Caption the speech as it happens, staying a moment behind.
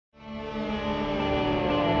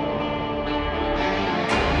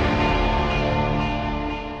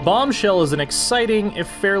Bombshell is an exciting, if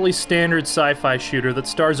fairly standard sci-fi shooter that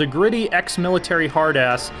stars a gritty ex-military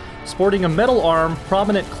hardass sporting a metal arm,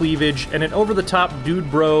 prominent cleavage, and an over-the-top dude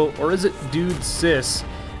bro, or is it dude sis,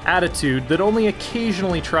 attitude that only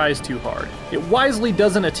occasionally tries too hard. It wisely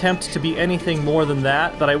doesn't attempt to be anything more than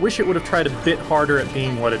that, but I wish it would have tried a bit harder at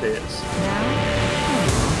being what it is. I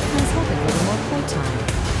was hoping for a little more playtime.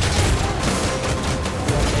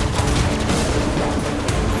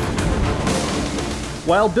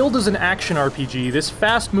 While billed as an action RPG, this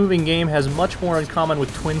fast-moving game has much more in common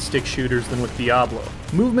with twin-stick shooters than with Diablo.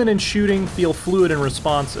 Movement and shooting feel fluid and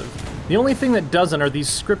responsive. The only thing that doesn't are these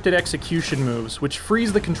scripted execution moves, which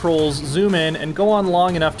freeze the controls, zoom in, and go on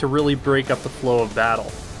long enough to really break up the flow of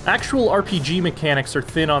battle. Actual RPG mechanics are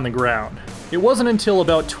thin on the ground. It wasn't until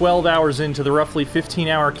about 12 hours into the roughly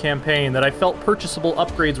 15-hour campaign that I felt purchasable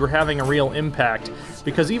upgrades were having a real impact,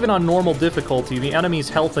 because even on normal difficulty, the enemy's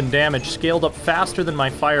health and damage scaled up faster than my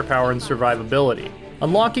firepower and survivability.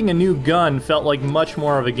 Unlocking a new gun felt like much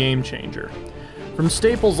more of a game changer. From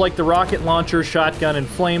staples like the rocket launcher, shotgun, and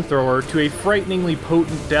flamethrower to a frighteningly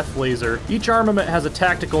potent death laser, each armament has a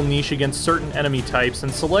tactical niche against certain enemy types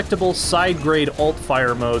and selectable side-grade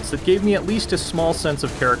alt-fire modes that gave me at least a small sense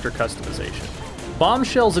of character customization.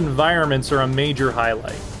 Bombshell's environments are a major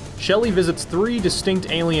highlight. Shelley visits 3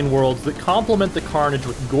 distinct alien worlds that complement the carnage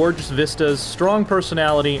with gorgeous vistas, strong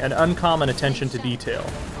personality, and uncommon attention to detail.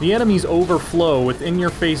 The enemies overflow with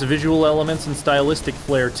in-your-face visual elements and stylistic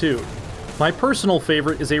flair too. My personal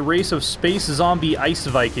favorite is a race of space zombie ice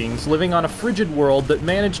Vikings living on a frigid world that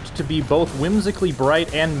managed to be both whimsically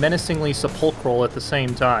bright and menacingly sepulchral at the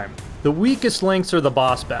same time. The weakest links are the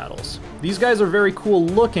boss battles. These guys are very cool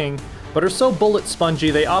looking, but are so bullet spongy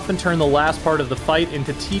they often turn the last part of the fight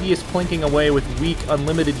into tedious plinking away with weak,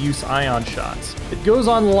 unlimited use ion shots. It goes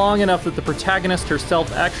on long enough that the protagonist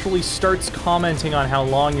herself actually starts commenting on how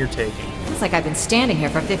long you're taking. Looks like I've been standing here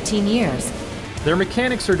for 15 years. Their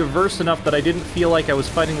mechanics are diverse enough that I didn't feel like I was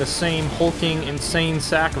fighting the same hulking, insane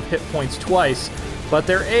sack of hit points twice, but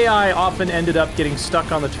their AI often ended up getting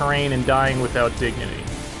stuck on the terrain and dying without dignity.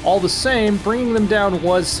 All the same, bringing them down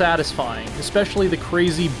was satisfying, especially the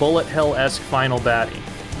crazy bullet hell-esque final baddie.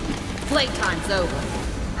 Playtime's over.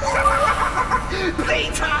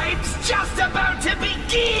 Playtime's just about to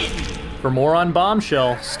begin! For more on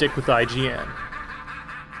Bombshell, stick with IGN.